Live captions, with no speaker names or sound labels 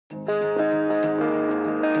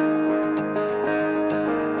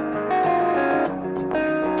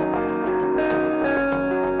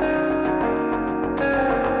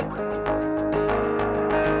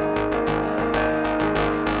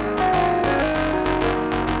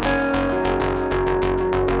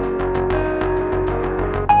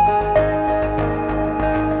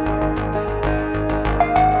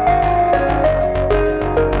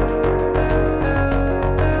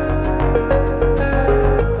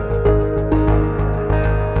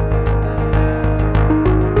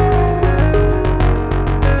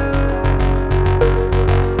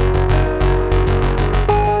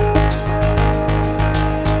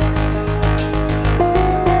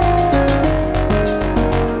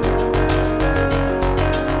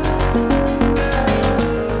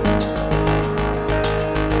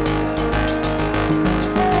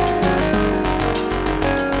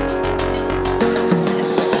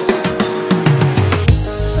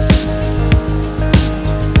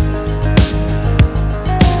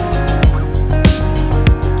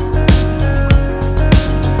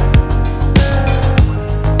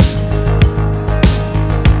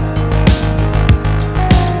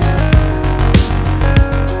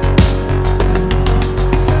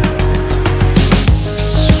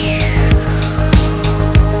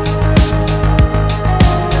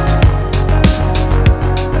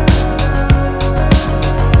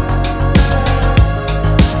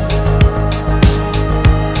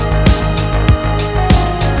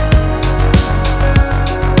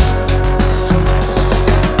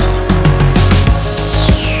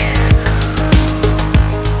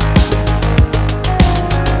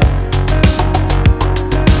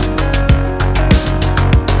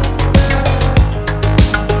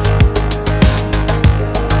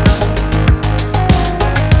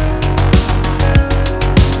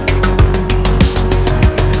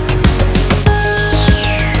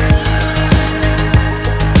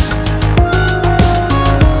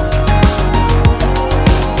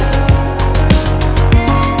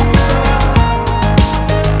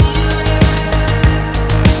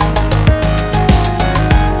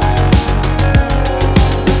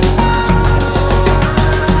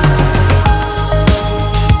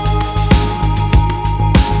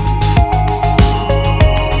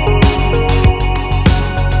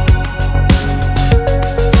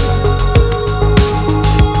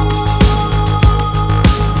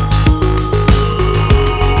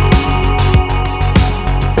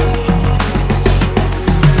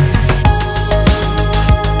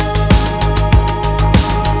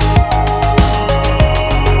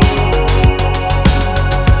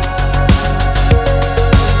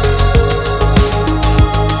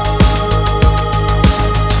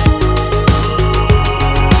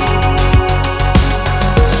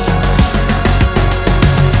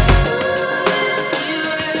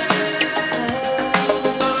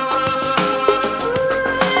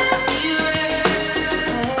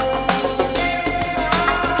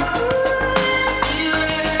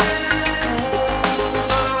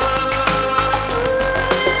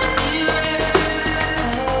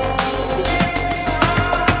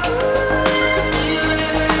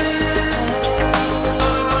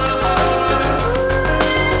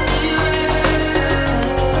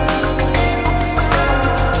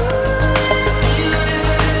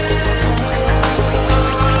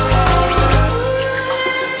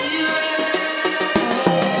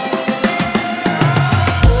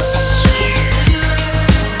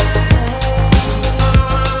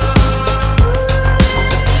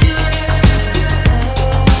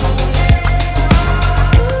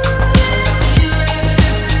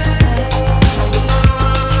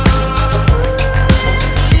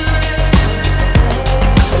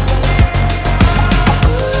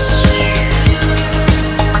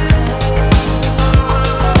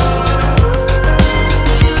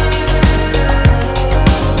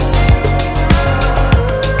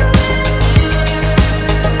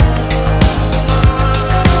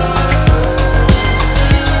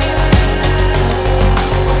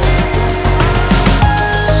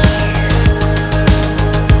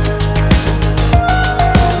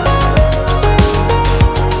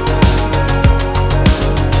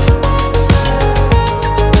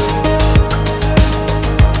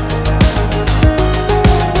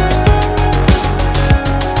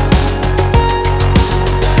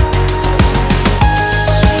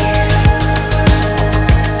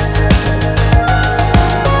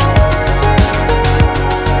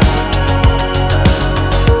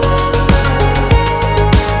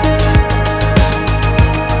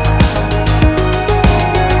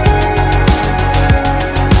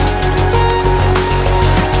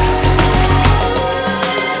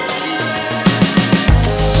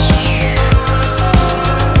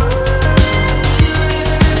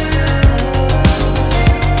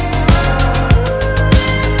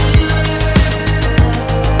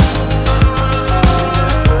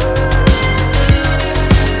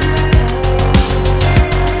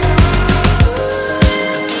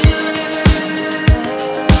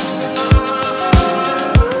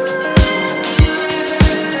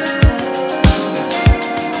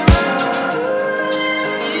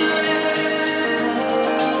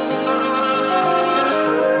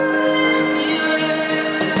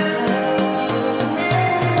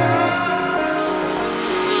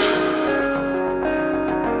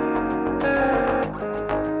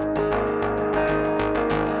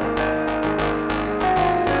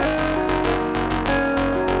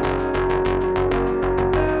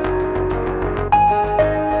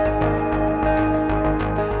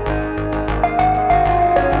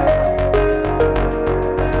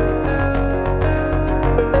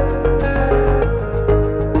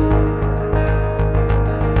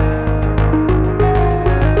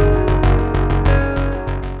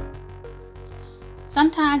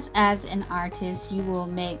as an artist, you will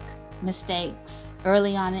make mistakes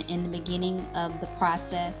early on in the beginning of the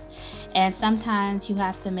process, and sometimes you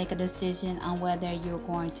have to make a decision on whether you're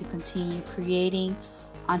going to continue creating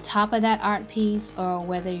on top of that art piece or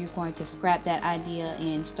whether you're going to scrap that idea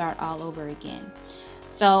and start all over again.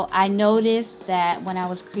 So I noticed that when I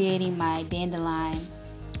was creating my dandelion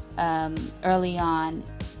early on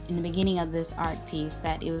in the beginning of this art piece,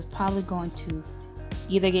 that it was probably going to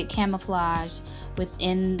either get camouflaged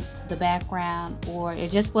within the background or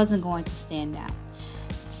it just wasn't going to stand out.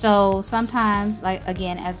 So sometimes, like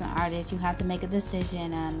again, as an artist, you have to make a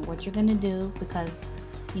decision on what you're going to do, because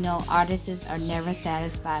you know, artists are never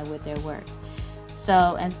satisfied with their work.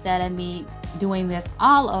 So instead of me doing this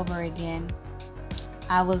all over again,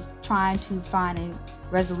 I was trying to find a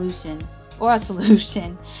resolution or a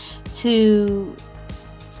solution to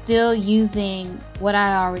still using what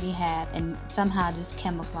I already have and somehow just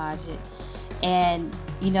camouflage it. And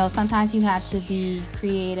you know, sometimes you have to be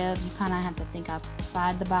creative. You kind of have to think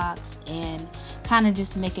outside the box and kind of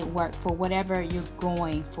just make it work for whatever you're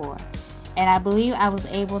going for. And I believe I was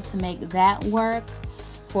able to make that work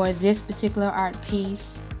for this particular art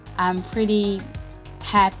piece. I'm pretty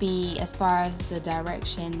happy as far as the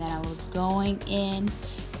direction that I was going in,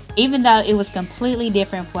 even though it was completely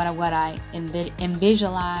different from what I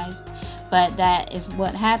visualized. But that is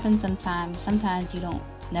what happens sometimes. Sometimes you don't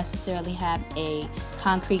necessarily have a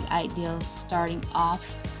concrete idea starting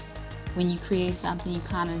off. When you create something, you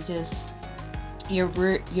kind of just, you're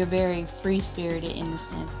very free-spirited in the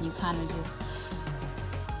sense. You kind of just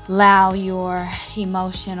allow your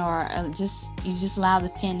emotion, or you just allow the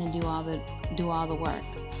pen to do all the work.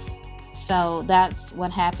 So that's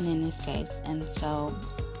what happened in this case, and so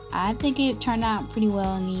I think it turned out pretty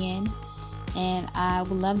well in the end. And I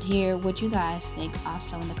would love to hear what you guys think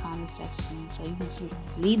also in the comment section. So you can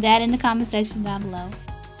leave that in the comment section down below,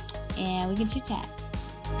 and we can chit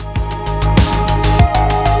chat.